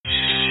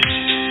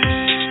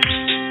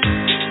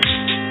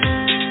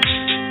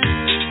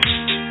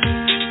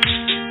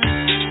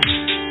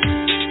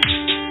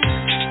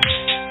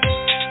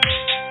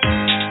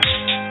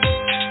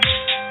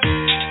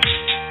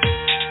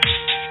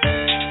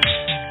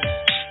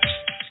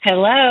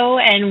Hello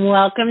and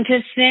welcome to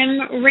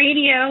Sim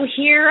Radio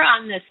here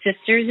on the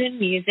Sisters in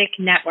Music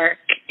Network.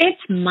 It's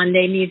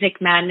Monday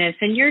Music Madness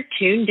and you're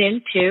tuned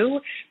in to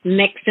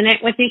Mixing It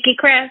with Nicki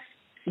Kris.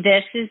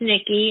 This is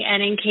Nicki,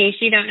 and in case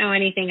you don't know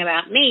anything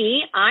about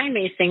me, I'm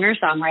a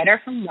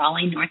singer-songwriter from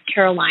Raleigh, North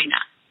Carolina.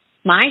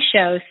 My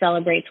show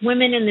celebrates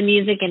women in the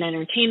music and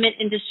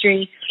entertainment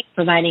industry,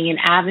 providing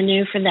an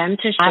avenue for them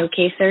to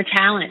showcase their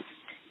talents.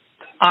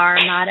 Our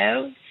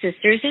motto,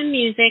 Sisters in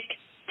Music,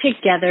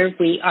 together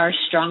we are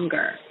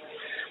stronger.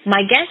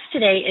 My guest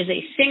today is a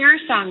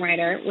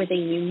singer-songwriter with a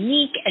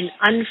unique and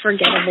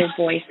unforgettable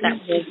voice that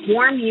will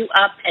warm you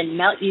up and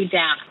melt you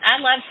down. I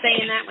love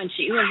saying that when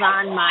she was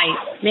on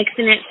my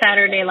Mixing It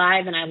Saturday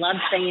Live, and I love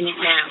saying it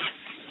now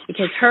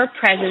because her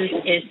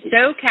presence is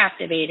so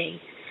captivating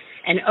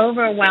and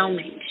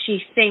overwhelming. She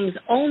sings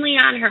only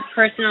on her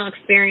personal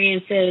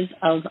experiences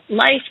of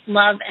life,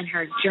 love, and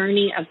her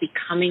journey of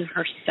becoming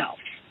herself.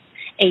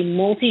 A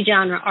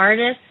multi-genre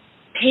artist,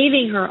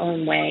 paving her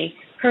own way,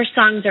 her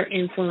songs are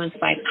influenced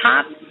by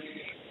pop,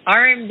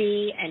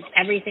 R&B, and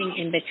everything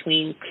in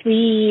between.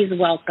 Please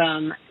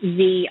welcome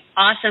the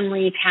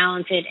awesomely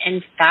talented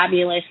and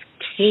fabulous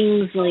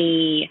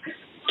Kingsley.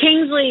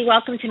 Kingsley,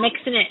 welcome to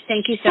Mixing It.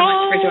 Thank you so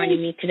much for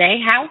joining me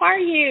today. How are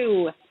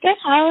you? Good.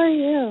 How are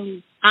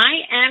you?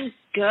 I am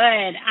good.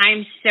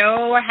 I'm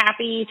so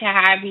happy to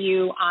have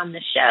you on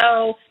the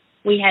show.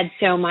 We had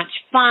so much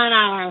fun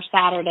on our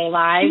Saturday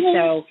Live,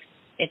 so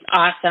it's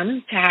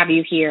awesome to have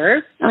you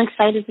here. I'm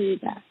excited to be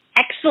back.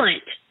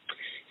 Excellent.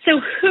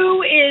 So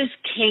who is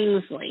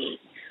Kingsley?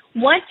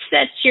 What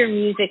sets your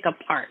music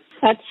apart?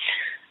 That's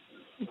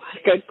a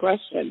good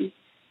question.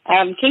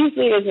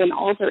 Kingsley is an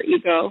alter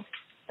ego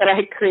that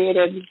I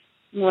created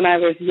when I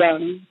was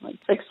young, like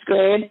sixth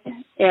grade.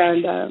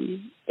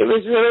 And it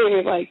was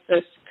really like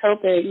this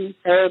coping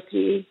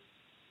therapy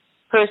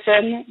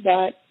person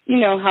that,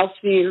 helps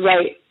me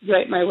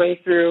write my way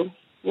through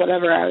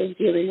whatever I was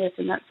dealing with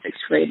in that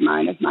sixth grade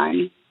mind of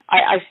mine.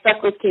 I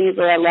stuck with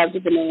Kingsley. I loved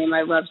the name.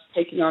 I loved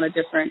taking on a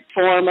different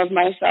form of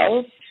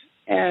myself.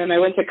 And I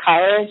went to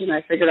college and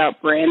I figured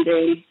out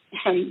branding.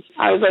 And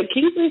I was like,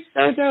 Kingsley's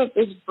so dope.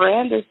 This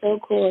brand is so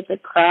cool. It's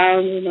the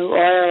crowns and the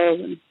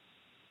royals and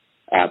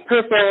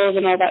purples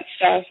and all that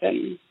stuff.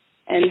 And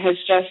has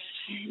just,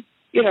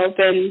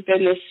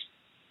 been this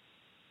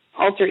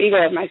alter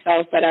ego of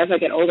myself. But as I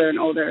get older and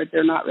older,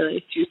 they're not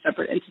really two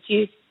separate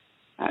entities.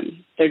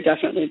 They're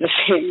definitely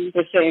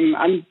the same.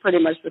 I'm pretty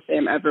much the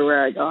same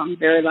everywhere I go. I'm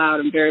very loud.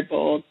 I'm very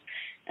bold.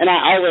 And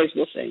I always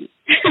will sing.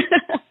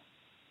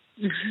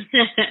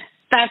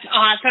 That's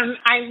awesome.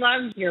 I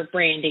love your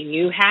branding.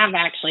 You have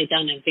actually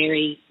done a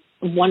very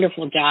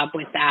wonderful job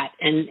with that.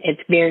 And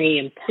it's very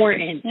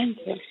important. Thank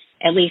you.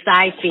 At least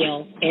I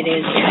feel it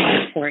is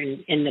very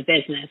important in the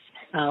business.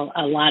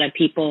 A lot of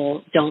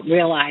people don't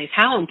realize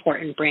how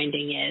important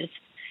branding is.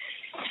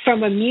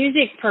 From a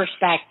music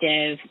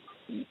perspective,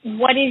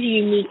 what is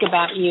unique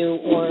about you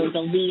or the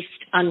least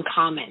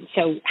uncommon?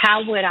 So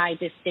how would I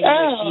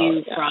distinguish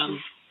you from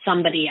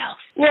somebody else?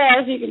 Well,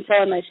 as you can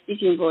tell in my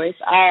speaking voice,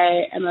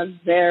 I am a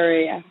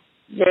very,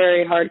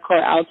 very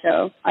hardcore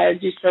alto. I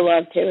used to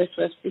love Taylor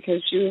Swift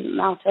because she was an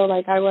alto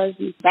like I was.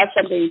 And that's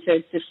something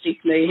to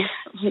distinctly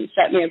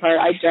set me apart.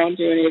 I don't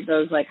do any of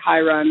those like high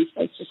runs.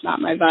 That's just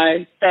not my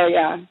vibe. So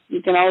yeah,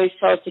 you can always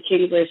tell it's a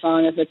Kingsley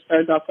song if it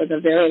starts off with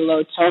a very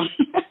low tone.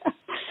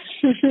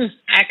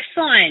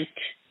 Excellent.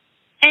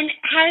 And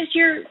has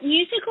your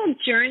musical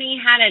journey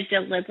had a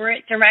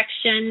deliberate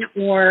direction,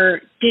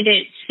 or did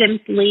it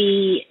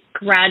simply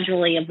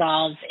gradually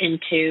evolve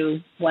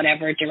into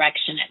whatever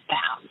direction it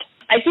found?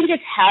 I think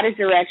it's had a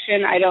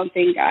direction. I don't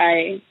think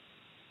I'm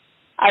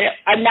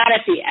not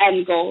at the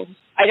end goal.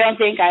 I don't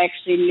think I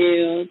actually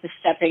knew the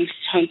stepping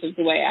stones of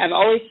the way. I've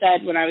always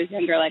said when I was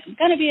younger, like, I'm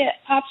going to be a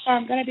pop star.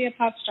 I'm going to be a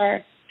pop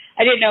star.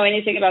 I didn't know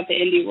anything about the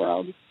indie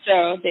world.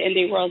 So the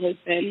indie world has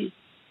been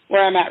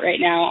where I'm at right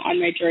now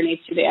on my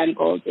journey to the end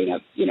goal of being a,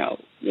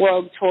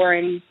 world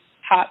touring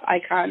pop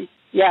icon.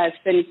 Yeah, it's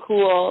been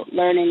cool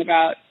learning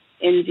about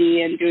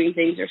indie and doing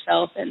things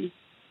yourself and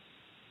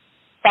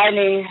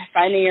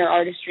finding your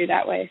artistry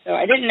that way. So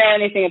I didn't know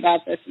anything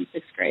about this in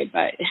sixth grade,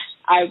 but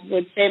I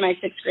would say my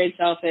sixth grade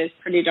self is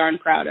pretty darn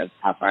proud of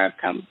how far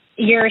I've come.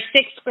 Your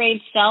sixth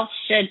grade self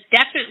should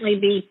definitely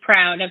be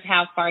proud of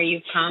how far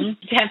you've come.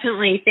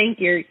 Definitely think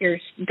you're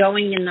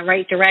going in the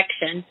right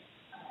direction.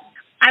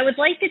 I would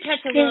like to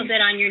touch a little bit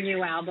on your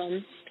new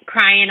album,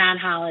 Crying on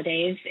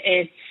Holidays.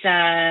 It's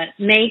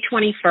May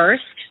 21st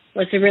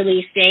was the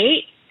release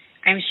date.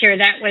 I'm sure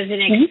that was an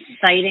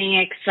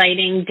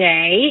exciting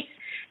day.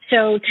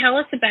 So tell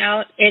us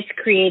about its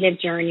creative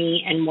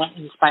journey and what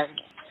inspired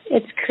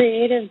it. Its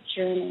creative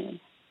journey.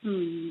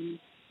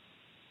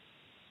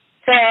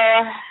 So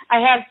I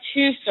have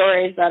two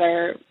stories that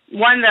are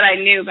one that I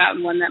knew about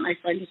and one that my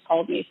friend just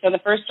told me. So the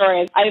first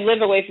story is I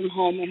live away from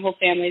home. My whole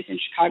family's in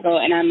Chicago,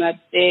 and I'm a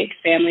big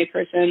family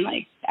person.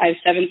 Like, I have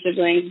 7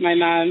 siblings. My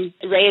mom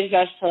raised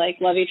us to, like,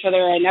 love each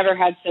other. I never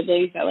had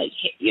siblings that, like,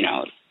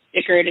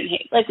 bickered and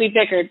hate. Like, we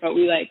bickered, but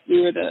we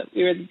were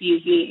the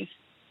bee's knees.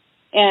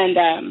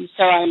 And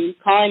so I'm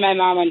calling my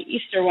mom on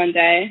Easter one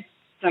day.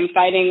 So I'm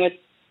fighting with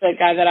the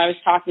guy that I was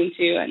talking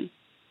to and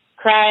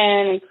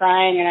crying.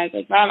 And I was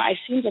like, Mom, I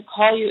seem to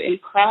call you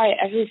and cry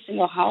every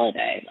single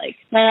holiday. Like,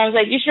 my mom was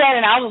like, you should write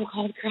an album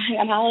called Crying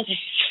on Holidays.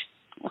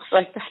 I was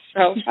like, that's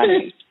so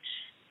funny.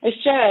 I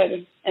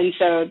should. And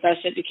so thus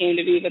it became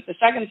to be. But the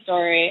second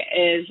story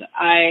is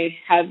I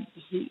had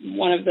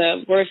one of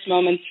the worst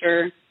moments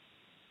for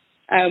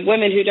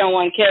women who don't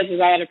want kids is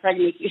I had a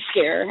pregnancy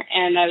scare.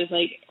 And I was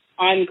like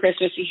on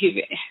Christmas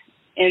Eve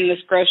in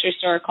this grocery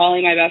store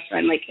calling my best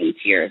friend like in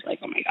tears, like,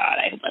 oh my God,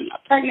 I hope I'm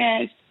not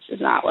pregnant. This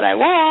is not what I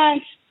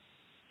want.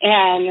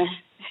 And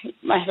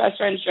my best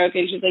friend's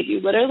joking. She's like, you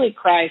literally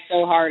cry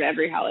so hard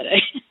every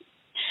holiday.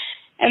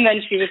 And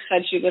then she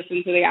said she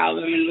listened to the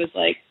album and was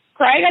like,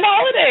 Crying on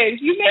Holidays,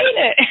 you made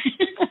it.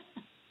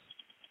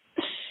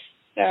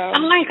 So,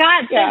 oh my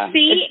God. So yeah,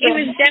 see, it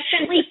was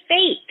definitely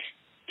fate.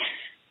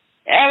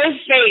 It was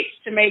fate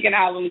to make an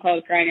album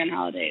called Crying on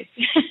Holidays.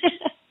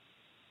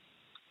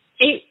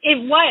 It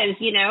was,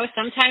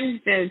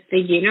 sometimes the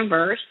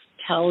universe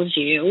tells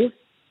you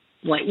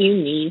what you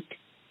need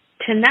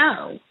to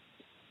know.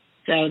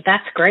 So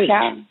that's great.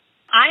 Yeah.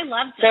 I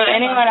love that. So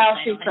anyone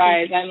else who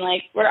cries, I'm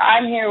like,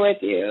 I'm here with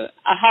you.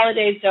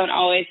 Holidays don't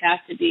always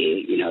have to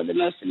be, the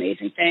most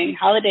amazing thing.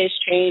 Holidays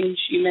change.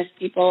 You miss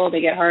people.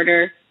 They get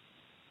harder.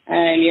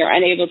 And you're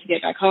unable to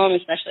get back home,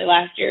 especially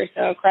last year.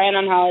 So crying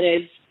on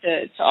holidays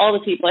to all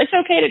the people. It's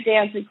okay to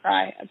dance and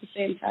cry at the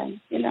same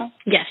time,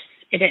 Yes,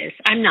 it is.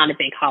 I'm not a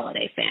big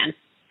holiday fan.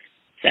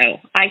 So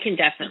I can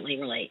definitely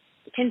relate.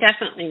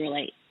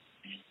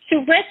 So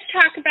let's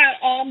talk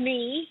about All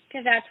Me,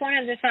 because that's one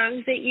of the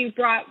songs that you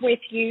brought with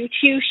you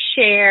to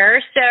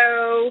share.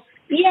 So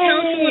tell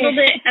us a little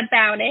bit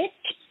about it.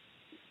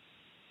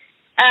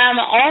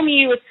 All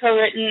Me was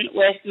co-written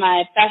with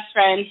my best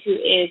friend, who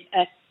is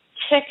a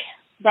kick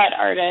butt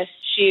artist.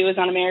 She was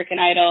on American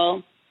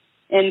Idol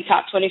in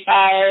Top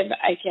 25.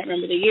 I can't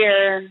remember the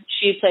year.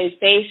 She plays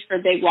bass for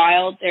Big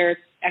Wild. They're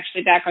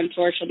actually back on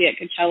tour. She'll be at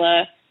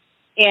Coachella.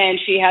 And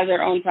she has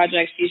her own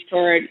projects. She's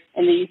toured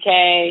in the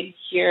UK,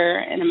 here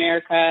in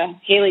America.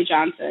 Haley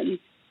Johnson,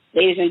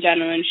 ladies and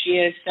gentlemen, she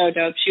is so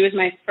dope. She was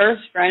my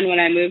first friend when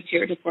I moved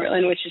here to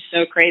Portland, which is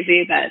so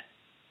crazy that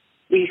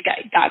we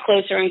got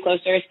closer and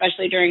closer,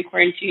 especially during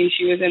quarantine.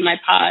 She was in my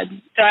pod.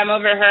 So I'm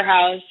over at her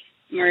house.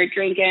 We're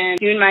drinking,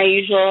 doing my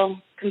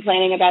usual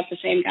complaining about the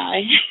same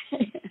guy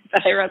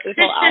that I wrote this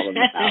whole album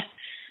about.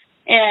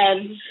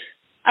 And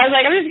I was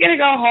like, I'm just going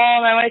to go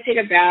home. I want to take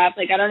a bath.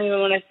 Like, I don't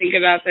even want to think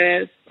about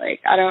this.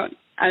 Like, I don't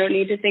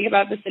need to think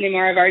about this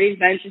anymore. I've already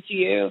vented to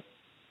you.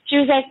 She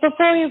was like,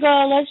 before you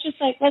go, let's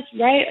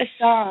write a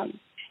song.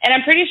 And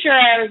I'm pretty sure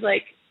I was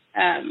like,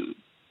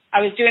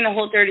 I was doing the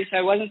Whole 30, so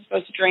I wasn't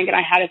supposed to drink, and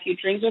I had a few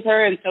drinks with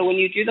her. And so when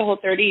you do the Whole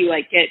 30, you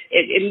like get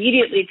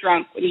immediately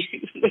drunk when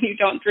you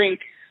don't drink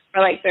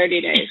for like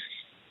 30 days.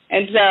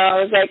 And so I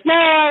was like, no,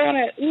 I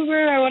want to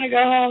Uber. I want to go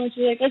home. And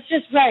she's like, let's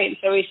just write. And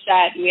so we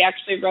sat and we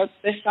actually wrote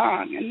this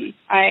song. And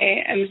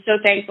I am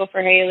so thankful for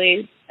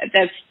Haley.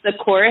 The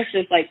chorus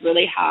is like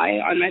really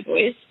high on my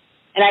voice.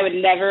 And I would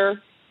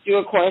never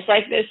do a chorus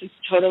like this. It's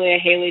totally a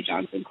Haley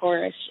Johnson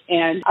chorus.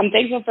 And I'm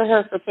thankful for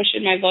her for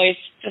pushing my voice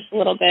just a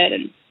little bit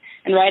and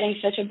writing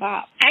such a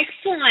bop.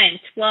 Excellent.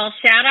 Well,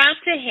 shout out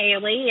to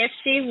Haley if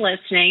she's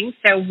listening.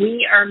 So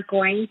we are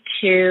going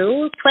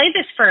to play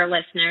this for our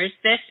listeners.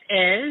 This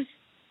is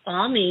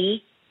All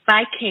Me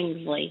by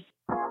Kingsley.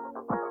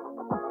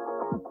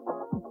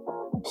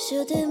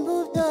 Should've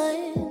moved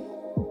on,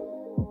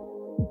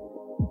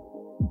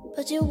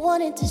 but you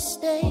wanted to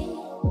stay.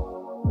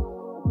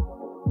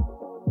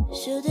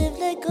 Should've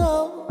let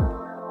go,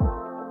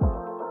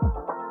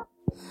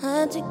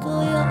 had to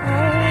go your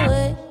own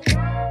way.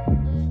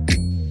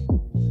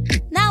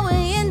 Now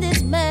we're in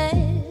this mess,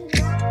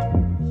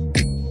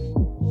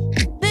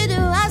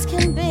 bitter as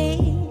can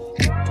be.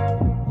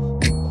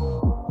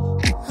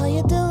 Are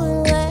you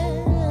doing well?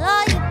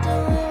 Are you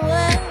doing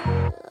well?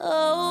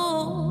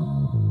 Oh,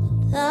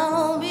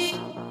 don't be.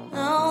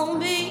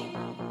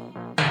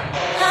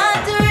 I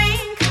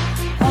drink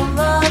all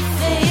my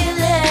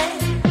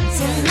feelings,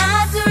 and I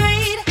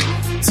read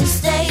to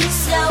stay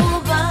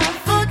sober.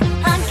 But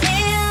I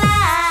can't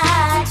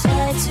lie,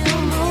 try to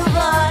move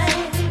on.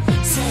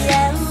 See,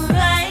 I'm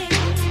right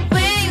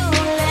where you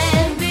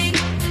let me,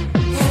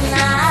 and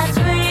I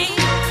drink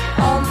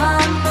all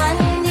my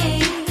money,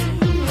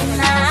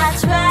 and I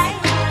try.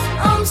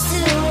 I'm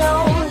still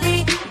lonely,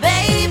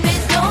 baby,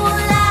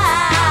 don't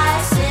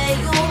lie. Say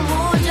you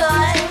moved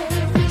on.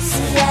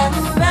 See, I'm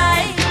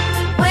right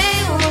where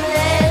you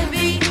let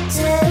me.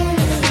 Tell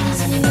me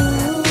it's you,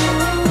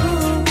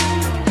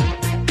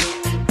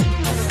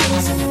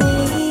 it's me.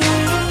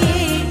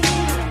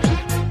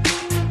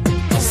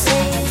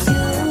 Say it's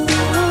you,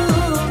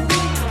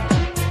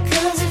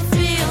 'cause it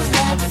feels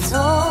like it's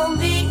on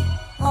me,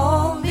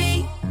 on me.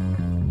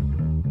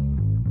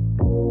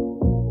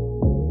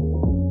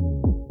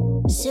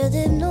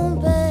 Should've known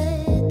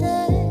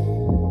better,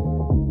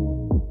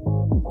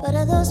 but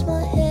I lost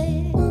my head.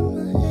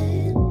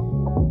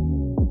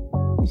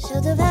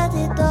 Should've had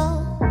it all.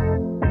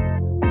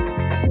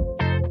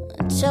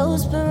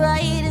 chose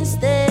parade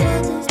instead.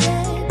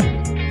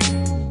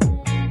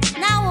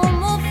 Now I'm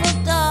more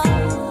fucked up.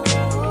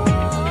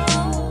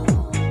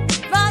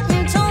 Brought me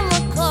to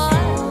my car.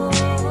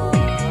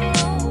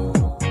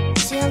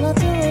 See, I'm not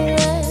doing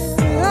it.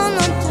 I'm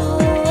not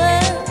doing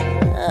it.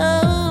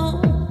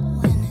 Oh,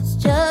 when it's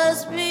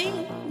just me,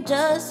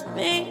 just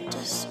me,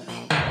 just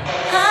me.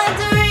 I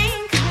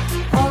drink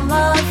all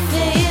my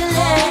feelings.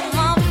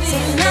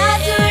 And I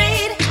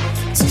drink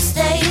to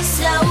stay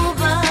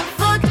sober.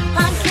 Fuck,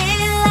 I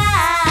can't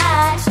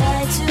lie.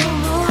 Try to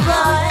move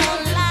on.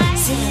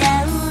 See,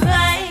 I'm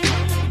right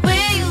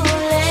where you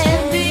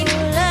left me.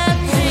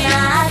 And I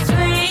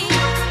drink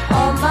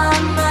all my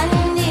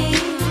money.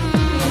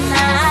 And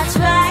I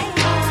try,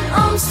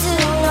 I'm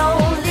still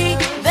lonely.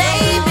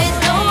 Baby,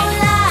 don't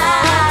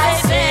lie.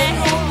 Say,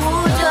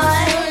 moved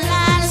on.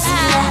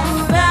 See, I'm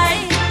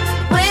right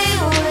where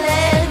you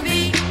left me.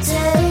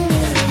 Tell me,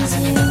 is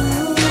it you?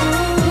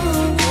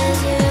 Is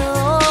it you?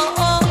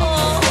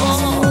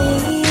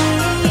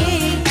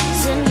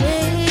 Is it me?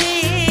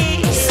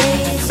 Say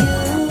it's you.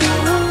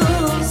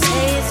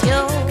 Say it's you.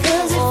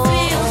 'Cause it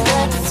feels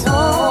like it's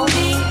on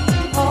me,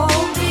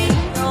 on me,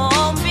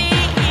 on me.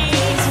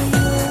 Is it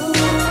you?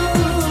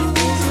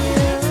 Is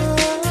it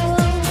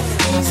you?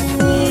 Is it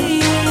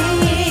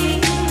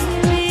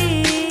me?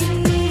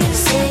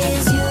 Say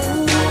it's you.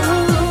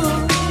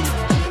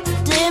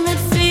 Damn, it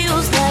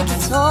feels like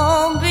it's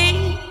on me,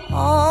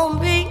 on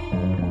me.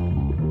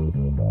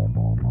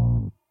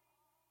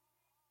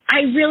 I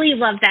really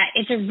love that.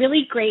 It's a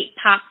really great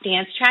pop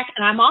dance track,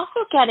 and I'm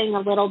also getting a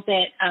little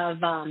bit of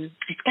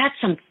it's got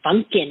some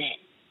funk in it.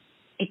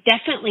 It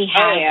definitely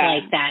has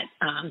like that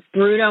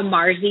Bruno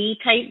Marsy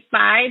type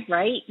vibe,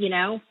 right? You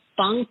know,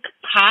 funk,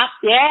 pop,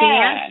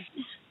 dance.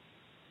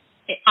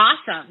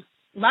 Awesome.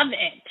 Love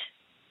it.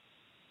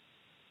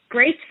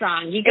 Great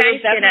song. You It was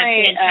guys did a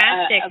definitely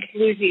fantastic. a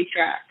bluesy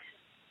track.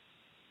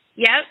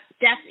 Yep,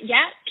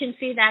 can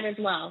see that as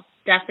well.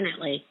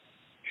 Definitely.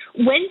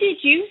 When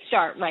did you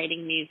start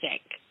writing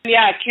music?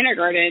 Yeah,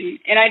 kindergarten.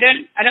 And I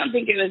don't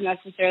think it was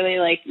necessarily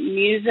like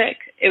music.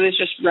 It was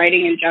just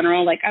writing in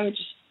general. Like I would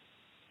just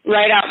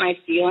write out my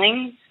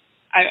feelings.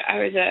 I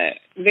was a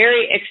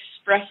very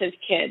expressive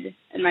kid,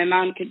 and my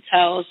mom could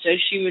tell, so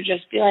she would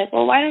just be like,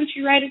 well, why don't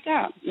you write it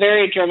down?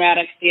 Very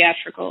dramatic,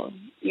 theatrical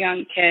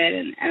young kid,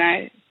 and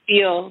I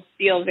feel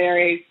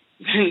very,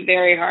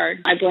 very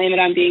hard. I blame it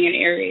on being an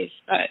Aries,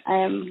 but I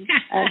am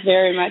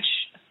very much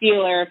a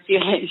feeler of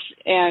feelings.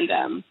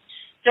 And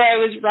so I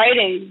was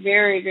writing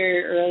very,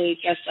 very early,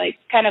 just like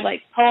kind of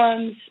like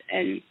poems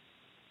and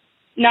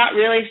not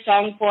really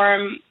song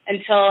form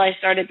until I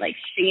started like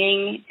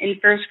singing in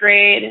first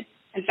grade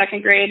and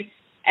second grade.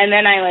 And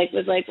then I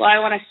was like, well, I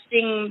want to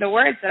sing the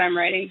words that I'm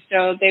writing.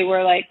 So they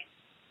were like,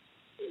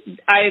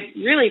 I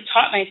really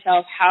taught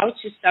myself how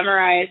to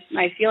summarize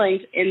my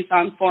feelings in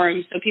song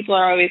form. So people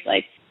are always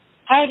like,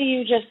 how do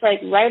you just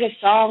like write a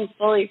song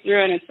fully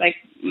through? And it's like,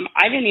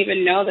 I didn't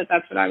even know that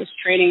that's what I was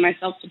training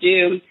myself to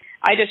do.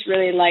 I just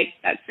really liked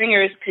that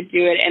singers could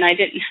do it, and I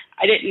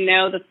didn't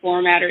know the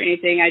format or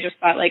anything. I just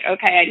thought like,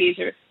 okay, I need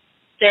to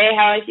say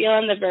how I feel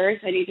in the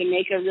verse. I need to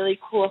make a really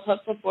cool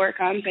hook before it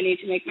comes. I need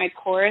to make my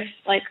chorus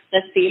like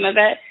the theme of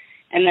it,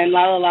 and then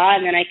la la la,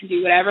 and then I can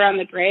do whatever on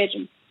the bridge.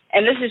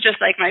 And this is just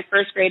like my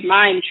first grade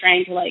mind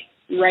trying to like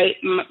write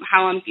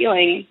how I'm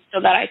feeling so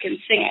that I can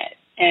sing it.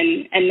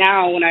 And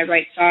now when I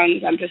write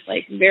songs, I'm just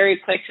like very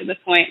quick to the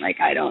point. Like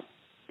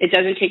it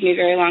doesn't take me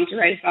very long to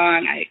write a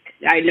song.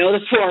 I know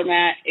the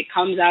format. It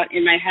comes out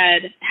in my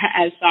head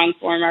as song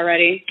form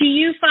already. Do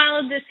you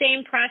follow the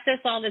same process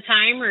all the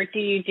time, or do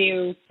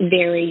you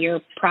vary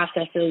your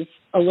processes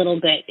a little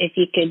bit? If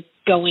you could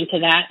go into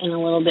that in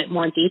a little bit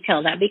more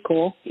detail, that'd be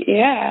cool.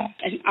 Yeah.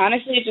 And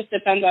honestly, it just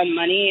depends on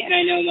money. And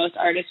I know most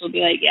artists will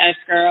be like, yes,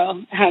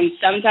 girl.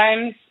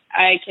 Sometimes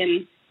I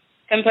can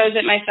compose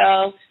it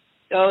myself,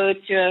 go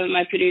to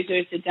my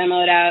producers to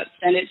demo it out,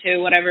 send it to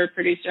whatever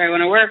producer I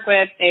want to work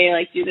with. They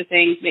like do the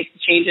things, make the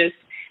changes.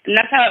 And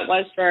that's how it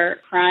was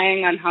for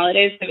Crying on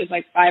Holidays. It was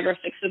like 5 or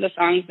 6 of the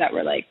songs that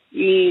were like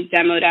me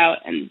demoed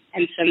out and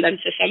send them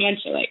to someone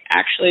to like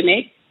actually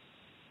make.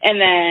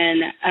 And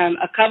then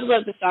a couple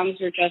of the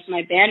songs were just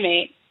my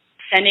bandmate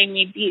sending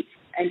me beats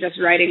and just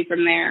writing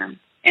from there.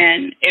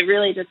 And it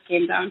really just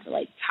came down to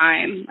like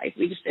time. Like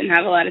we just didn't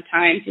have a lot of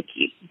time to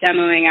keep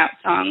demoing out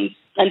songs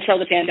until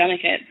the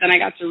pandemic hit. Then I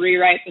got to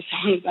rewrite the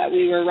songs that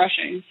we were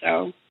rushing.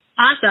 So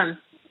awesome.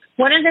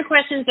 One of the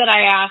questions that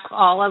I ask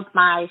all of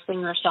my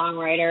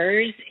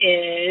singer-songwriters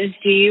is,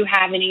 do you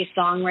have any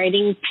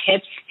songwriting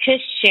tips to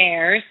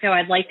share? So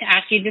I'd like to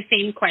ask you the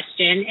same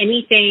question.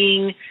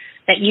 Anything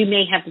that you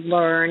may have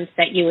learned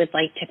that you would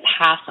like to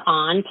pass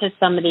on to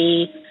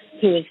somebody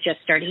who is just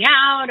starting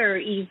out, or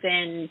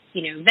even,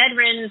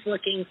 veterans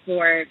looking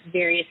for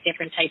various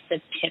different types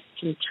of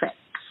tips and tricks?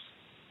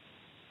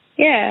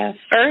 Yeah.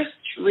 First,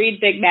 read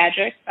Big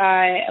Magic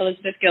by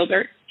Elizabeth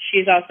Gilbert.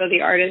 She's also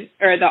the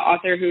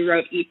author who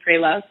wrote Eat, Pray,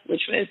 Love,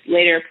 which was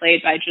later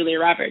played by Julia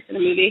Roberts in a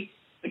movie,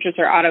 which was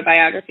her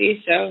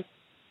autobiography. So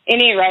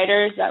any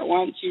writers that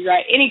want to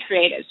write, any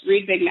creatives,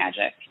 read Big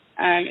Magic.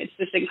 It's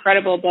this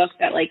incredible book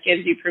that like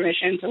gives you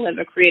permission to live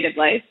a creative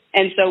life.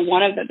 And so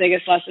one of the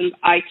biggest lessons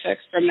I took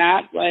from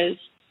that was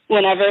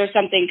whenever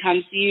something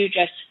comes to you,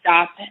 just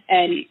stop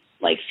and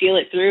like feel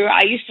it through.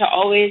 I used to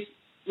always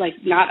like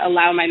not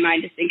allow my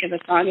mind to think of a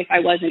song if I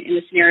wasn't in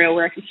a scenario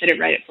where I could sit and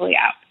write it fully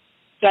out.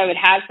 So I would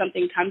have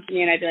something come to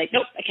me and I'd be like,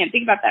 nope, I can't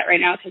think about that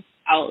right now because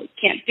I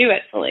can't do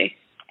it fully.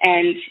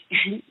 And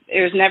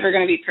there's never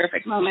going to be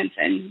perfect moments.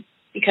 And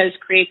because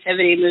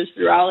creativity moves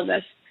through all of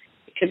us,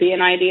 it could be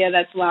an idea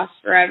that's lost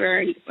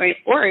forever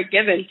or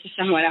given to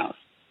someone else.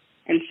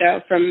 And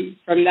so from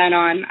then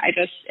on,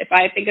 if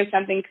I think of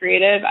something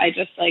creative, I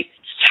just like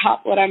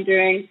stop what I'm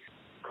doing,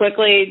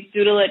 quickly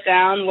doodle it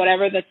down,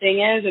 whatever the thing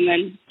is, and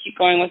then keep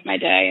going with my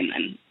day and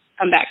then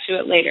come back to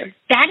it later.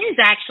 That is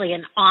actually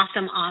an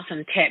awesome,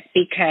 awesome tip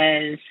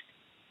because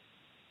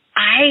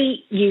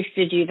I used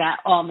to do that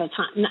all the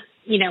time.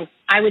 You know,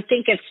 I would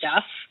think of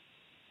stuff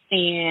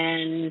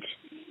and,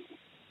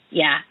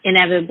 yeah,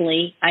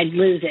 inevitably I'd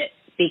lose it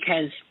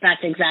because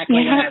that's exactly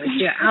what I was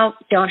doing. Oh,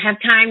 don't have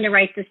time to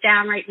write this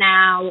down right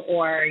now,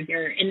 or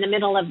you're in the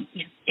middle of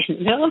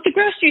the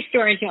grocery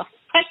store and you're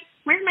like,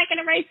 where am I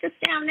going to write this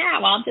down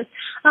now?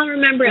 I'll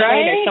remember it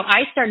later. So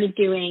I started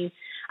doing,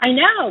 I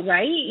know,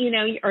 right? You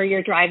know, or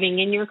you're driving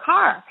in your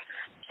car.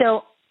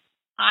 So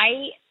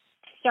I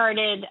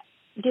started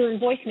doing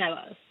voice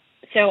memos.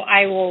 So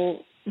I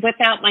will whip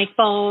out my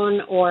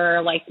phone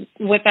or like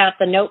whip out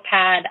the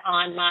notepad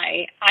on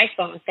my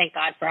iPhone. Thank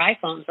God for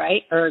iPhones,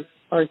 right? Or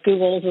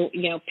Google's,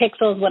 you know,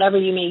 Pixels, whatever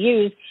you may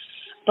use.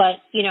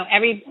 But, you know,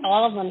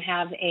 all of them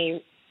have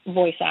a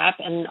voice app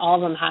and all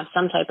of them have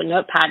some type of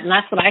notepad. And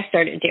that's what I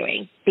started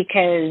doing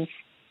because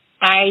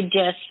I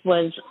just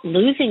was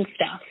losing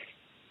stuff.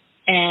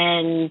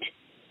 And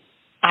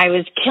I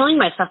was killing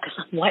myself because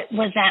what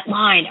was that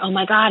line? Oh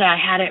my God, I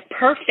had it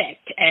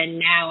perfect, and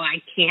now I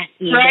can't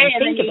even think of it.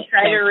 And then you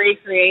try to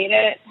recreate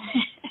it,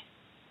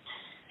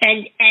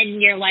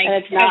 and you're like,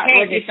 and it's not okay,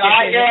 what you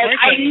thought. You're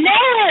like, I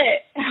know it.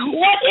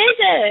 What is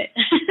it?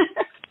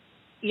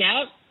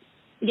 Yep.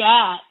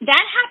 Yeah,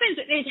 that happens.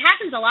 It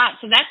happens a lot.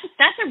 So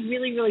that's a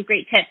really, really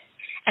great tip.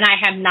 And I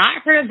have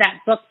not heard of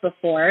that book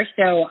before,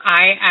 so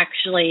I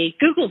actually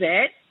Googled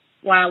it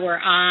while we're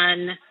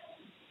on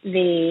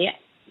the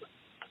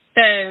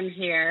phone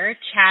here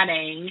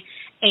chatting.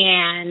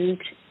 And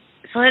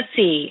so let's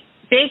see,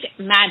 Big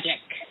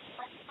Magic.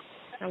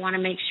 I want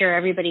to make sure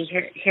everybody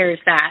hears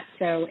that.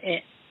 So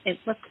it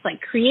looks like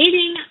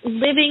creating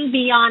living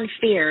beyond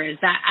fear. Is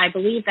that, I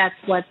believe that's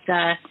what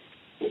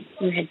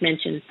you had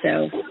mentioned.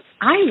 So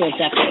I will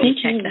definitely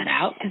check that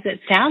out because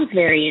it sounds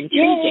very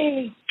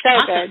intriguing. Yay. So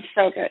awesome.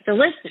 So good. The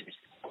listeners,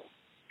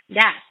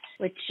 yes.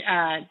 Which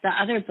the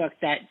other book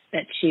that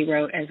she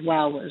wrote as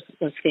well was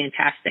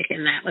fantastic,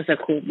 and that was a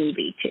cool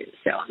movie too.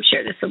 So I'm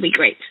sure this will be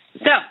great.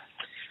 So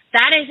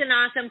that is an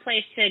awesome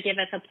place to give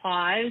us a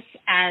pause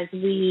as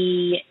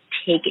we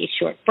take a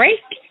short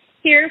break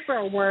here for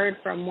a word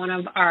from one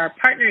of our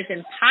partners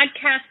in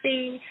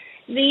podcasting,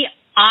 the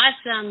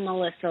awesome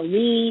Melissa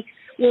Lee.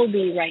 We'll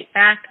be right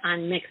back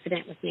on Mixing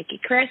It with Nicki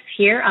Kris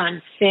here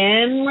on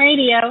Sim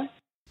Radio.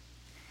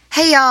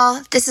 Hey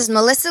y'all, this is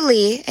Melissa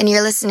Lee, and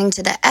you're listening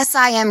to the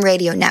SIM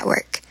Radio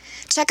Network.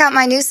 Check out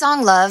my new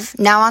song, Love,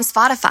 now on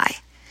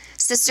Spotify.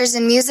 Sisters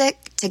in music,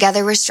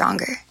 together we're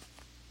stronger.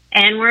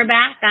 And we're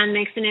back on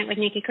Mixing It with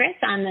Nicki Kris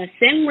on the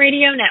Sim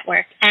Radio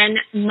Network. And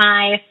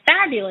my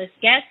fabulous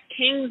guest,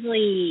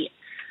 Kingsley.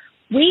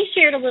 We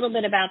shared a little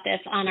bit about this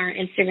on our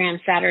Instagram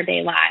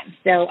Saturday Live.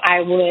 So I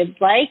would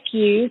like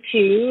you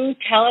to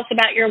tell us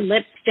about your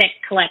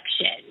lipstick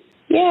collection.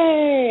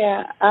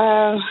 Yay!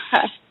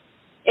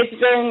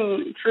 It's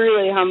been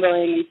truly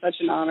humbling and such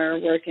an honor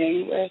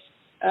working with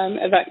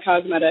Event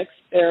Cosmetics.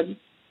 They're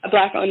a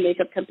Black-owned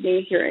makeup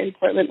company here in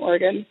Portland,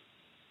 Oregon.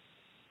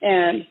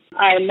 And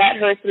I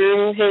met her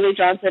through Haley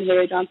Johnson.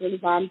 Haley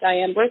Johnson's mom,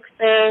 Diane, works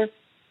there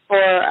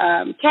for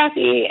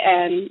Kathy,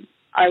 and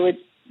I would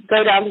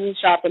go down to the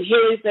shop when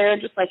Haley's there,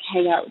 just like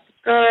hang out with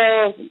the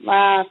girls and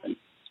laugh. And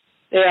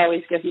they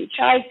always give me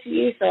chai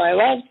tea, so I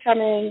loved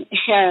coming.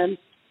 And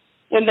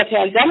when the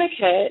pandemic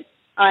hit,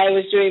 I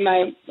was doing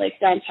my, like,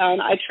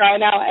 downtown. I try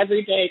now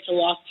every day to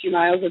walk 2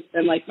 miles. It's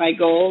been, like, my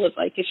goal of,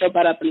 like, get your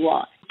butt up and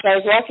walk. So I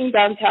was walking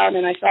downtown,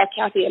 and I saw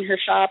Kathy in her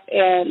shop,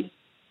 and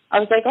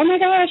I was like, oh, my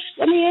gosh,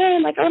 let me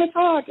in. Like, I want to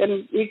talk.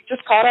 And we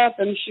just caught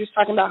up, and she was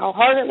talking about how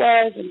hard it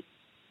was. And,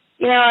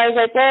 you know, I was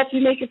like, well, if you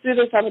make it through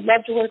this, I would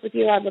love to work with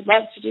you. I would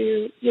love to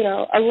do, you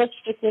know, a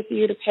lipstick with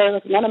you to pair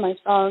with one of my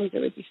songs. It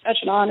would be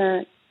such an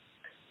honor.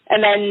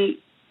 And then,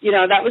 you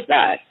know, that was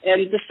that.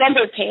 And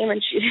December came,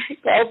 and she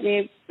called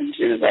me, and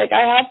she was like,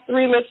 I have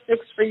 3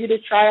 lipsticks for you to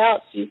try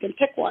out so you can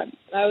pick one.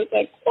 And I was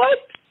like, what?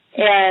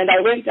 And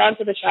I went down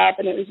to the shop,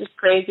 and it was just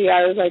crazy.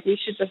 I was like, we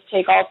should just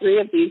take all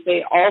 3 of these.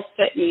 They all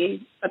fit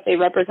me, but they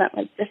represent,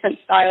 like, different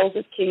styles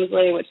of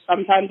Kingsley, which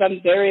sometimes I'm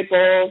very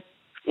bold.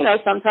 You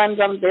know, sometimes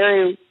I'm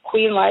very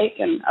queen-like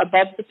and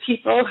above the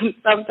people, and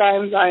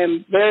sometimes I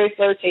am very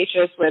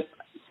flirtatious with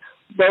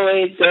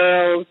boys,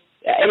 girls,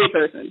 any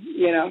person,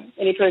 you know,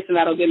 any person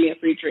that'll give me a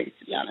free drink,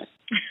 to be honest.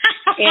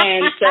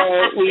 And so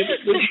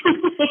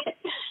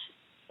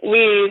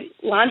we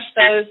launched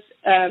those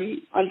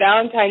on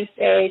Valentine's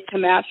Day to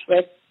match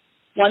with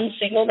one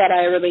single that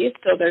I released.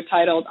 So they're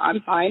titled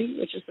I'm Fine,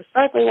 which is the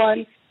sparkly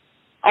one,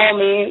 All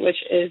Me,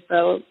 which is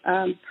the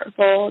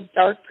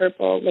dark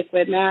purple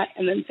liquid matte,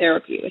 and then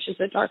Therapy, which is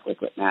the dark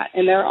liquid matte.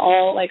 And they're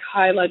all like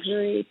high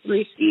luxury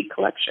 3C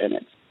collection.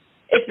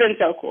 It's been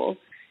so cool.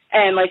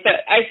 And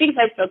I think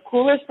the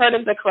coolest part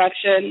of the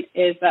collection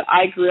is that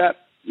I grew up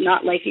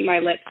not liking my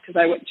lips because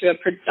I went to a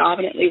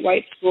predominantly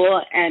white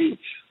school and,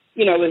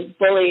 was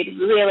bullied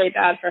really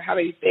bad for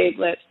having big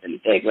lips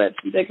and big lips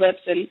and big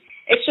lips. And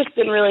it's just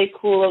been really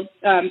cool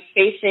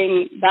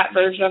facing that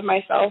version of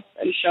myself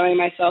and showing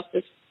myself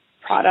this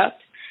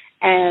product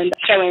and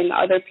showing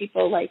other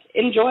people,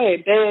 enjoy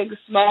big,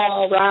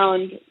 small,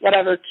 round,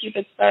 whatever,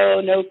 Cupid's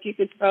bow, no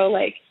Cupid's bow,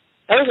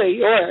 those are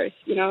yours,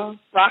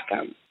 rock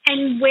them.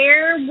 And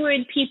where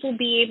would people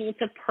be able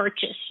to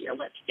purchase your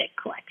lipstick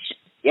collection?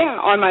 Yeah,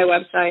 on my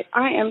website,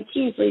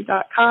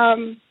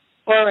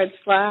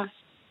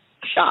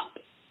 iamkingsley.com/shop.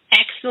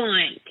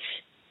 Excellent.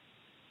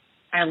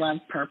 I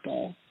love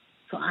purple,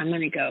 so I'm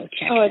going to go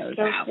check those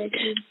out.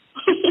 Pretty.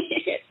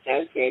 It's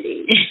so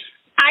pretty.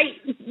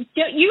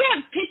 You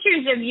have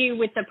pictures of you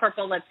with the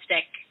purple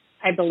lipstick,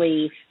 I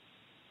believe.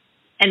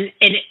 And if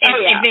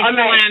it's the one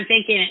I'm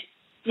thinking.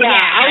 Yeah,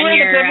 I wear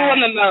the purple one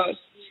the most.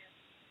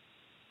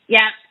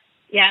 Yeah,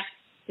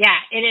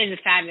 it is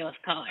a fabulous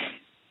color.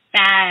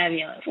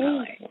 Fabulous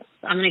color.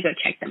 So I'm going to go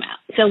check them out.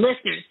 So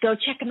listeners, go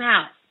check them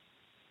out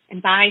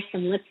and buy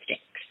some lipsticks.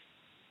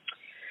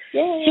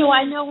 Yay. So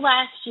I know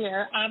last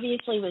year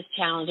obviously was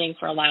challenging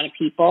for a lot of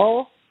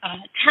people.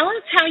 Tell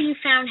us how you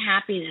found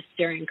happiness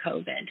during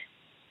COVID.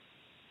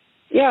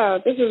 Yeah,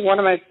 this is one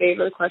of my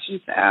favorite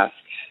questions to ask.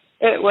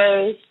 It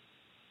was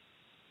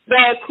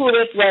the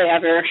coolest way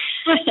ever.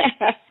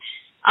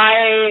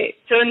 I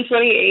turned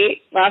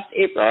 28 last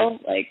April,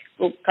 a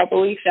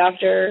couple weeks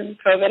after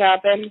COVID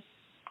happened,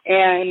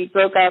 and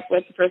broke up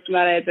with the person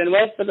that I had been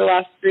with for the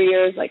last 3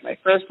 years, my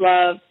first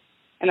love,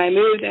 and I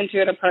moved into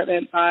an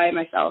apartment by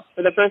myself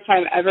for the first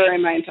time ever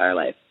in my entire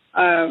life.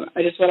 I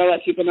just want to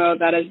let people know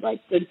that is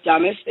the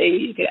dumbest thing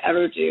you could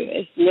ever do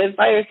is live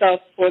by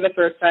yourself for the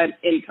first time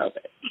in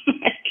COVID.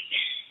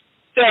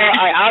 So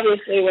I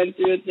obviously went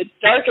through the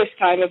darkest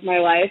time of my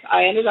life.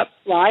 I ended up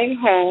flying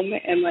home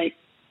and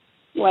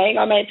laying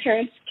on my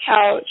parents'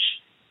 couch,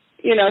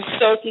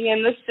 soaking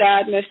in the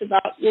sadness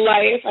about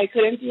life. I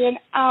couldn't do an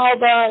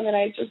album, and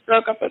I just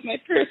broke up with my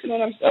person,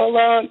 and I'm so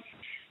alone.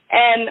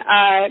 And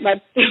my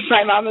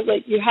mom was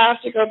like, you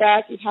have to go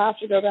back. You have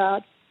to go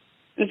back.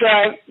 And so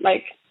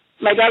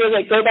my dad was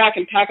like, go back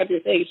and pack up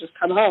your things, just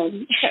come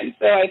home. And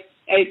so I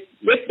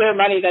with their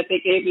money that they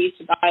gave me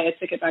to buy a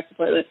ticket back to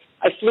Portland,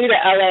 I flew to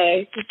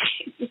LA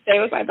to stay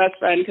with my best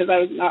friend because I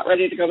was not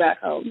ready to go back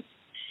home.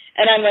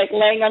 And I'm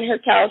laying on her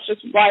couch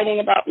just whining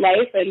about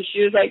life, and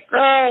she was like,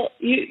 girl,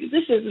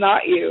 this is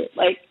not you.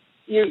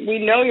 We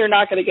know you're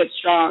not going to get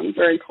strong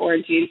during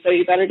quarantine, so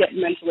you better get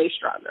mentally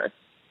stronger.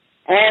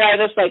 And I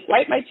just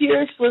wiped my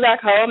tears, flew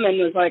back home, and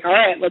was like, all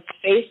right, let's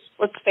face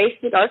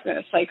the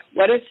darkness.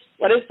 What is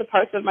the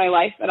parts of my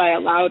life that I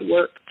allowed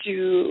work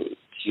to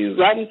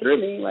run through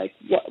me?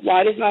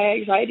 Why does my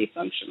anxiety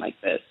function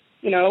like this?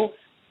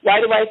 Why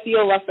do I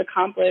feel less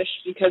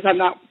accomplished because I'm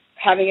not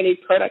having any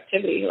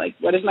productivity?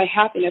 What is my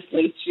happiness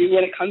linked to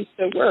when it comes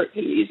to work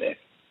and music?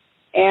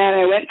 And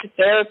I went to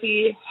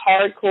therapy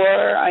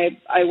hardcore.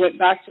 I went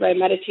back to my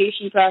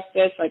meditation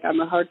practice. I'm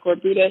a hardcore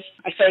Buddhist.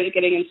 I started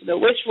getting into the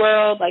witch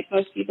world like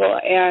most people.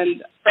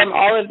 And from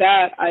all of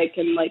that, I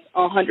can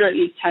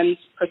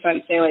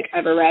 110% say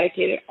I've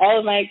eradicated all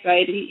of my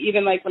anxiety.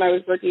 Even when I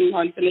was working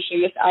on finishing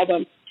this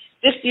album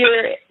this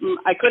year,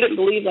 I couldn't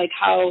believe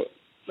how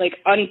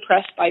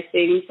unpressed by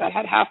things that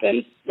had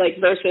happened,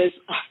 versus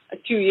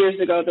 2 years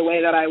ago, the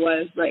way that I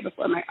was right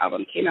before my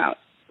album came out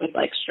with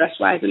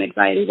stress-wise and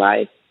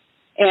anxiety-wise.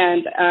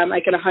 And I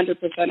can 100%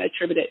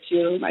 attribute it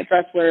to my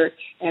breath work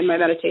and my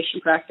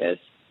meditation practice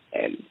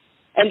and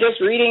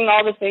just reading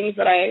all the things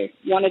that I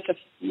wanted to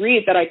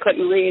read that I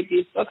couldn't read,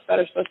 these books that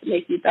are supposed to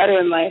make you better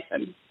in life.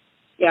 And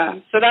yeah,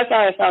 so that's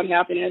how I found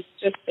happiness,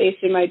 just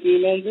facing my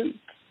demons and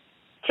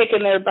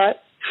kicking their butts.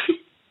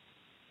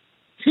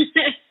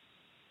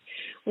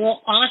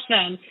 Well,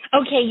 awesome.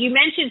 Okay, you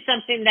mentioned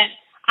something that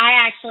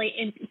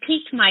it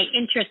piqued my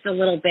interest a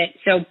little bit.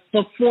 So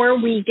before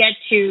we get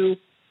to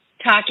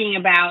talking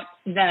about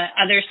the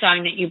other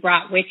song that you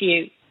brought with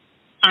you,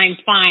 I'm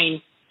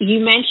Fine, you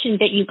mentioned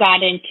that you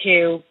got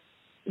into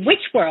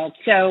witch world.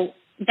 So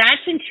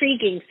that's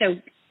intriguing. So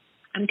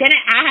I'm going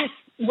to ask,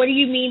 what do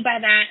you mean by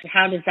that?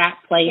 How does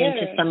that play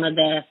into some of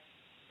the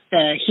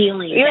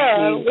healing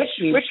that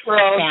you witch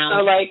world, found?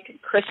 So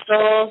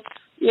crystals,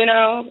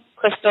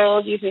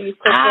 using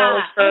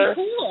crystals for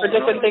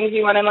different things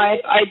you want in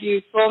life. I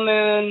do full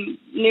moon,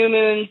 new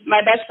moons.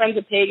 My best friend's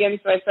a pagan,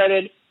 so I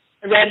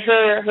read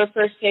her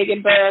first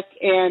pagan book,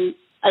 and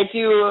I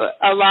do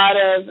a lot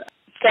of,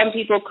 some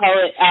people call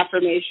it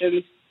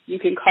affirmations, you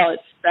can call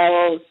it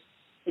spells.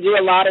 I do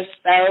a lot of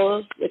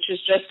spells, which is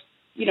just,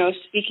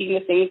 speaking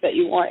the things that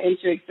you want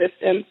into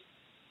existence.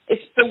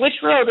 It's the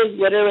witch world is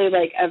literally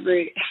like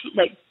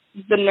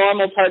the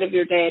normal part of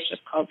your day is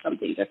just called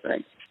something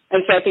different.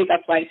 And so I think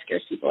that's why it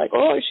scares people, like,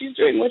 oh, she's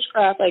doing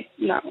witchcraft. Like,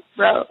 no,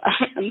 bro,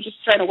 I'm just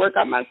trying to work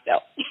on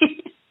myself.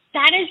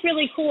 That is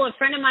really cool. A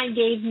friend of mine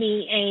gave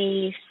me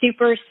a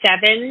Super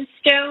 7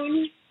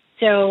 stone.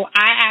 So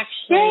I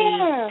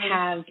actually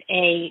have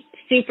a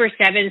Super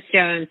 7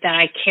 stone that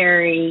I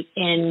carry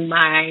in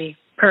my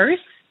purse.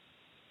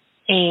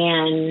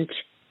 And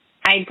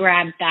I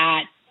grab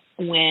that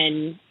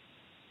when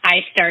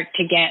I start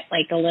to get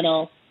like a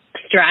little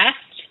stressed.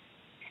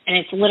 And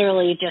it's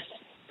literally just,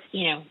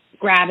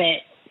 grab it,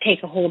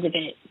 take a hold of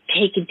it,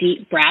 take a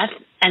deep breath,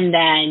 and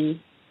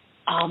then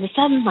all of a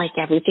sudden, like,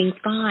 everything's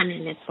gone,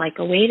 and it's like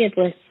a weighted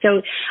list.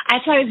 So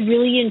that's why I was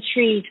really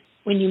intrigued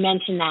when you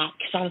mentioned that,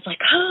 because I was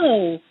like,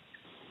 oh,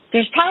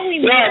 there's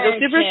probably more. Yeah,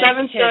 the Super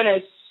 7 stone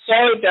is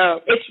so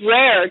dope. It's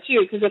rare,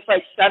 too, because it's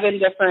like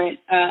 7 different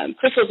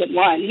crystals in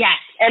one.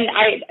 Yes. And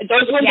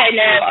those ones I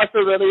know are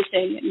for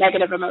releasing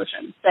negative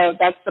emotions. So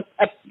that's the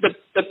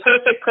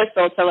perfect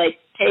crystal to, like,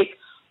 take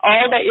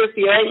all that you're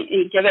feeling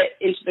and give it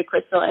into the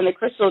crystal, and the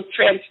crystal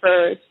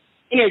transfers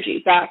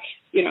energy back.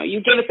 You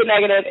give it the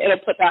negative,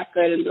 it'll put back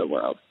good into the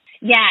world.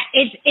 Yeah,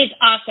 it's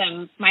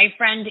awesome. My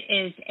friend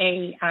is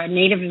a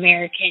Native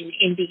American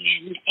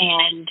Indian,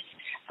 and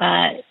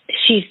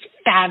she's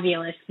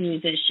fabulous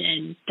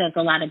musician, does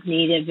a lot of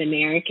Native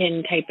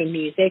American type of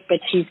music, but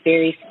she's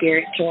very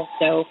spiritual.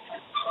 So,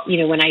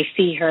 when I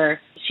see her,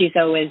 she's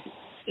always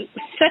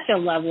such a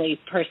lovely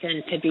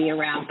person to be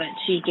around, but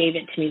she gave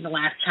it to me the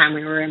last time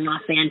we were in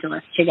Los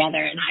Angeles together,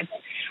 and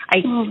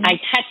I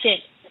touch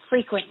it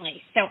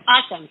frequently. So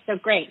awesome, so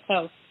great.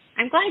 So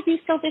I'm glad you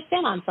filled us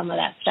in on some of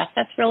that stuff.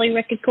 That's really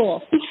wicked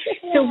cool.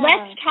 So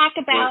let's talk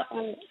about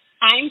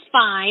I'm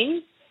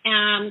Fine.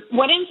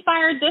 What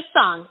inspired this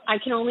song? I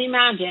can only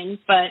imagine,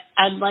 but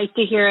I'd like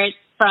to hear it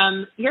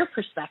from your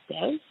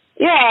perspective.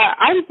 Yeah,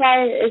 I'm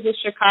Fine is a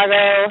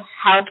Chicago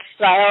house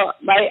style.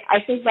 I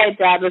think my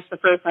dad was the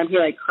first time he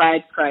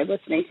cried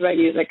listening to my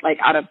music,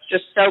 out of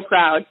just so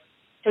proud,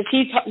 because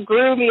he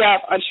grew me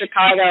up on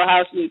Chicago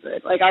house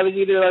music. I was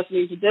either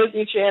listening to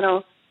Disney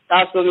Channel,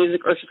 gospel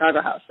music, or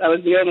Chicago house. That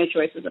was the only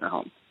choices in our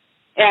home.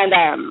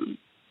 And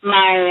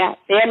my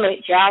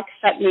bandmate Jack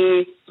sent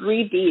me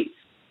 3 beats,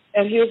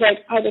 and he was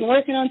like, "I've been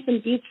working on some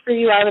beats for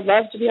you. I would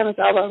love to be on this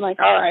album." I'm like,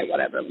 "All right,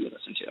 whatever. Let me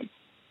listen to them."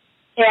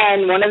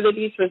 And one of the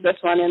beats was this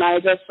one, and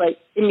I just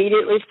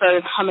immediately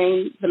started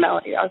humming the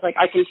melody. I was like,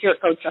 I can hear it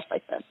go just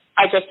like this.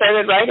 I just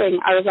started writing.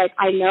 I was like,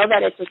 I know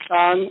that it's a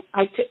song.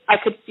 I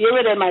could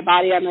feel it in my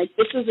body. I'm like,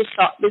 this is the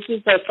song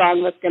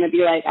that's going to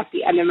be at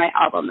the end of my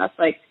album. That's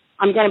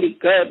I'm going to be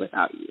good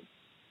without you.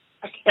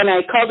 And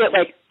I called it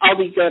I'll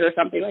Be Good or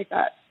something like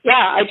that.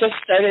 Yeah, I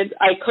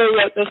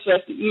co-wrote this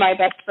with my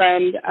best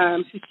friend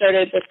who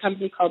started this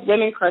company called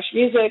Women Crush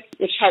Music,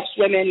 which helps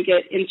women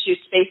get into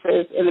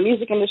spaces in the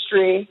music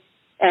industry.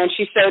 And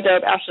she's so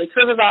dope, Ashley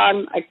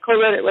Curvavon. I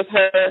co-wrote it with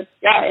her.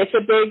 Yeah, it's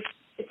a big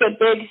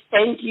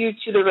thank you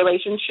to the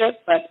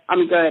relationship, but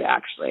I'm good,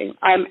 actually.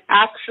 I'm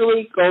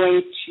actually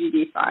going to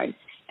be fine.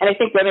 And I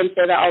think women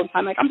say that all the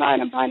time, I'm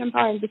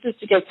fine. This is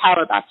to give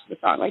power back to the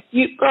song.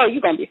 You going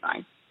to be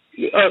fine.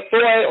 Or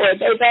boy, or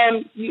they,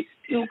 them, you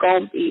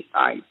going to be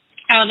fine.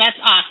 Oh, that's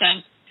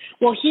awesome.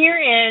 Well, here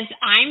is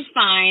I'm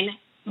Fine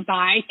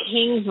by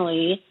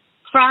Kingsley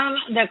from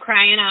the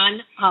Crying On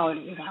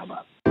Holidays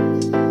album.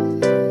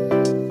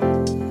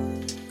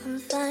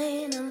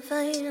 I'm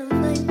fine.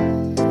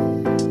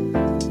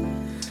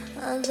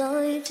 I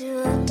don't need you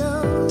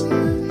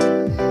alone.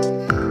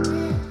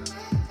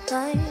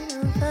 I'm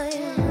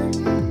fine.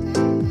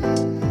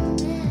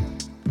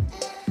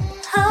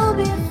 I'll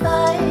be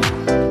fine.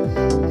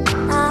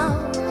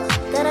 Now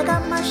that I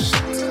got my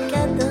shit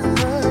together,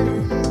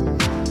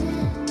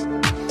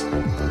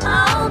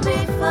 I'll be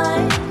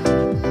fine.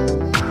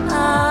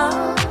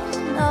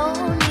 No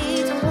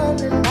need to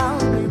worry about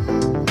me.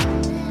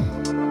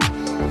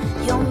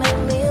 You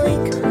made me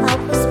weak. I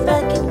was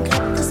begging,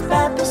 kept this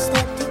baby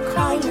steady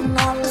crying. I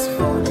was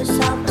foolish,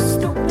 I was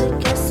stupid.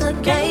 Guess I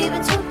gave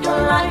it to your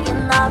lying.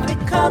 I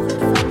recovered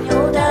from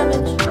your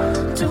damage.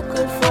 Too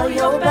good for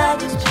your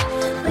baggage.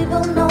 We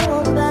both know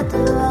I'm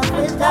better off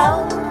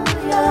without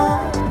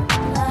you.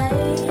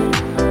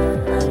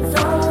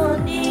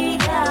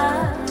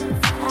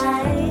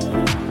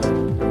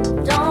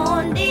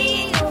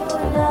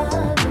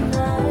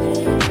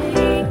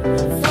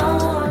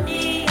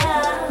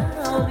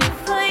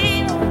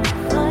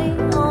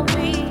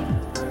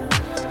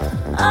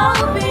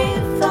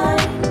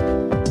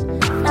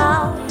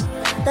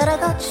 That I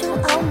got you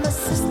out my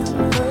system,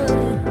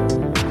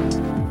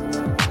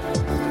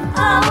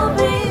 I'll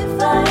be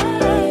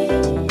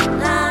fine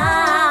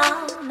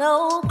now.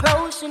 No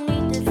clothes you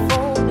needed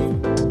for me.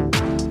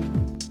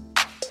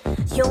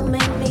 You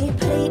made me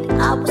bleed.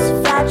 I was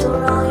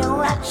fragile. All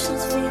your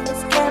actions,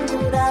 feelings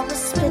gambled. I was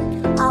split.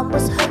 I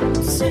was hurt,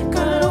 sick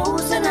of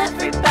losing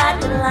every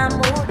battle. I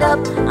moved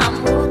up, I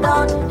moved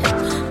on.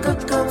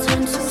 Good girl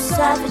turned to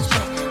savage.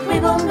 We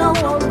both know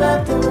I'm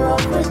better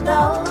off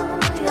without.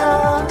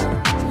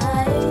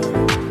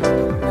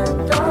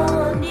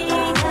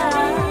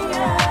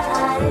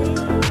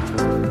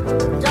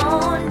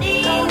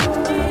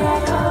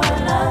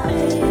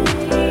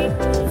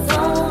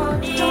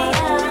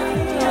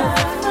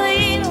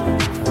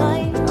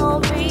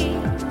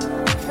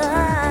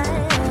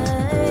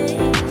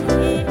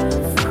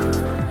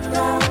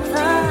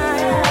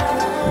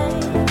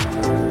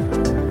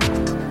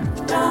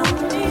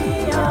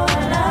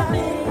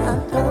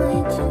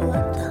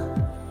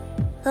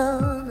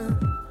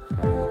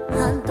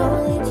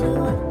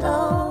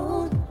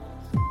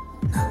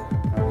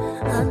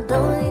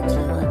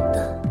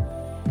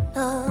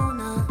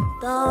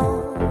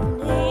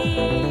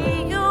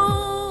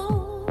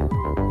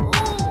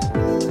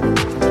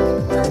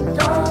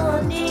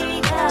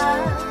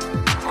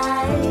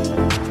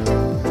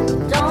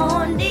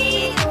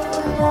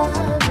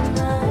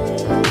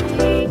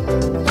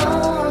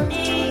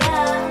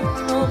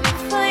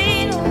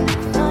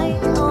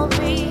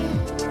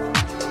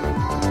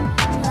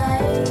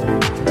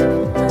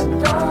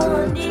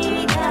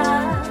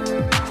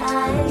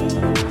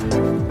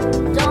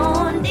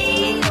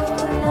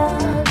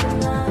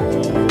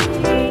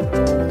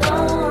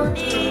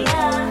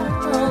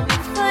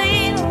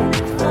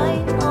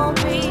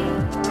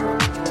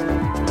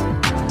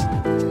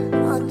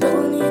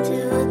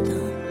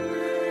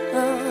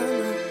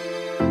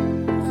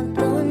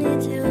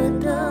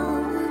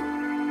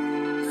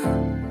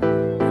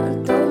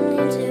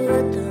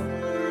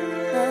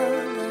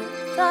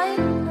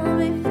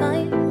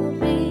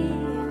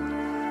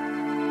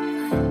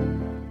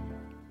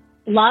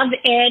 Love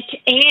it.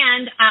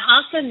 And I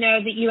also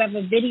know that you have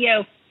a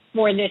video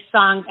for this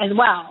song as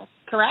well,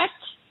 correct?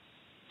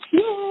 Yeah,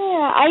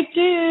 I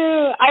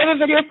do. I have a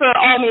video for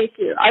all me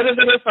too. I have a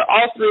video for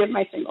all 3 of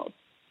my singles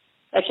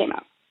that came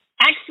out.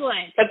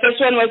 Excellent. But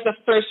this one was the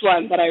first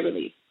one that I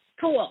released.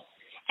 Cool.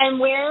 And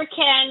where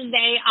can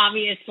they,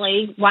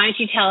 obviously, why don't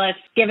you tell us,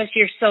 give us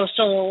your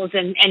socials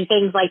and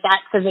things like that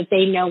so that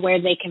they know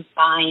where they can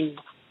find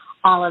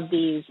all of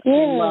these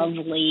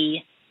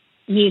lovely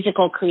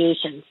musical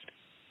creations.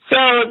 So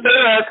they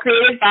were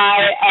created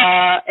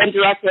by and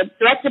directed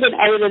and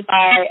edited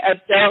by a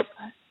dope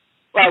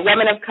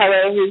woman of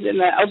color who's in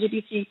the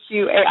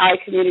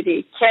LGBTQAI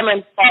community,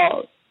 Cameron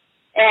Falls.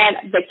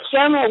 And the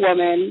camera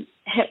woman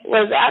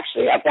was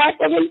actually a Black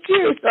woman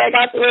too, so I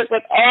got to work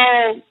with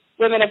all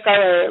women of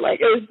color. Like,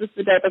 it was just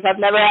the dopest. I've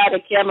never had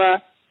a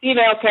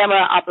female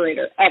camera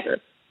operator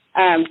ever.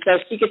 So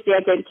Chica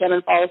Santa and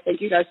Cameron Falls, thank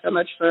you guys so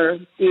much for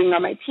being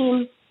on my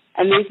team.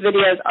 And these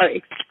videos are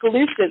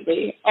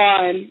exclusively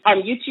on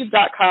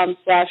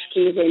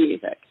youtube.com/Kingsley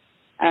Music.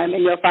 And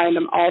you'll find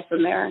them all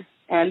from there.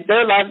 And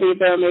they're lovely.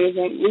 They're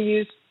amazing. We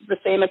use the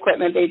same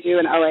equipment they do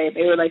in LA.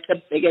 They were like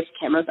the biggest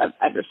cameras I've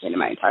ever seen in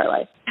my entire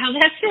life. Oh,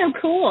 that's so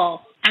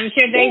cool. I'm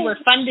sure they were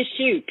fun to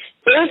shoot.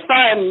 It was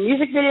fun.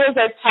 Music videos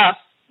are tough.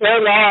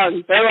 They're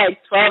long. They're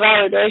like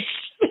 12-hour days.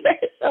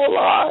 They're so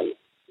long.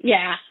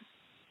 Yeah.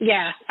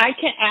 Yeah.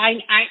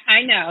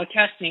 I know.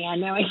 Trust me. I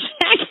know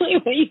exactly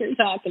what you're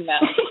talking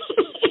about.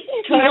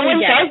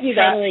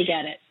 Totally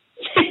get it.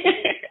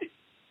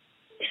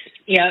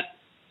 Yep.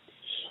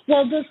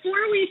 Well,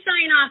 before we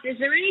sign off, is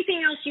there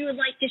anything else you would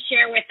like to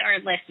share with our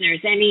listeners?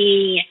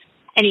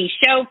 Any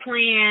show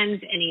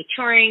plans, any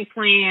touring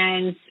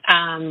plans,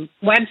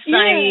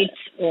 websites,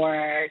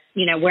 or,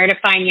 where to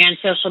find you on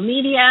social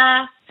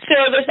media?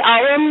 So this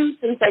album,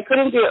 since I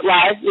couldn't do it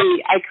live,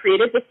 I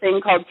created this thing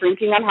called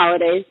Drinking on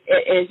Holidays.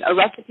 It is a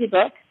recipe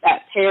book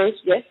that pairs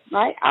with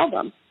my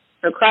album.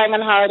 So Crying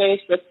on Holidays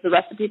with the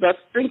recipe book,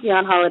 Drinking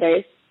on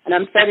Holidays. And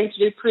I'm starting to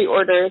do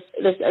pre-orders.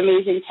 This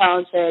amazing,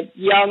 talented,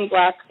 young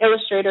Black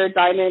illustrator,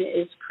 Diamond,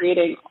 is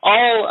creating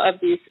all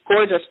of these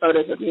gorgeous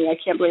photos of me. I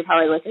can't believe how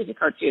I look as a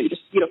cartoon,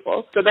 just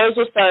beautiful. So those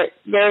will start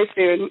very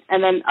soon.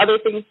 And then other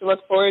things to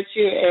look forward to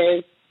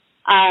is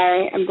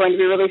I am going to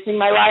be releasing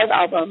my live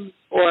album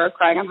for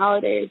Crying on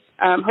Holidays,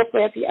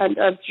 hopefully at the end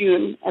of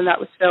June, and that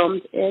was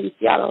filmed in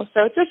Seattle.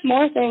 So it's just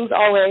more things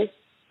always.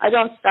 I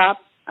don't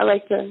stop. I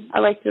like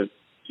to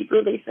keep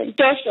releasing.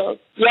 Socials,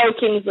 Yo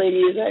Kingsley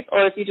Music,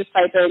 or if you just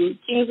type in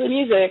Kingsley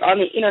Music on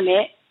the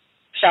internet,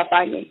 shall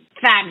find me.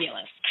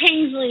 Fabulous.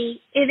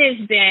 Kingsley, it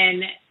has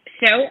been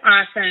so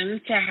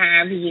awesome to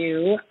have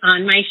you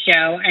on my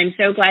show. I'm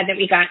so glad that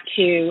we got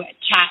to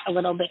chat a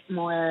little bit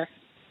more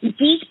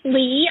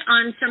deeply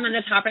on some of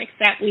the topics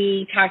that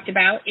we talked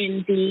about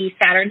in the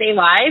Saturday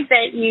Live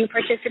that you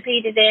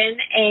participated in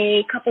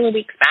a couple of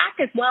weeks back,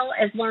 as well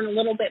as learn a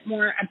little bit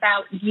more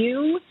about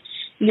you,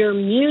 your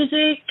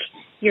music,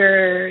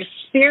 your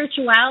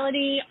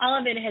spirituality.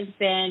 All of it has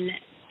been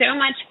so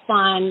much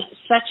fun,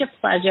 such a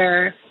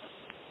pleasure.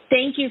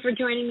 Thank you for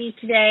joining me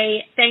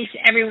today. Thanks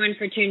everyone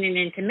for tuning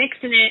in to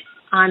Mixin' It.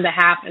 On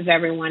behalf of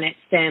everyone at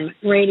STEM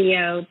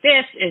Radio,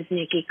 this is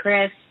Nicki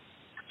Kris.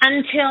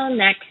 Until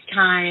next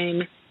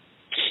time,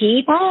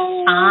 keep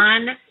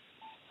on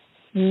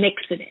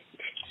mixing it.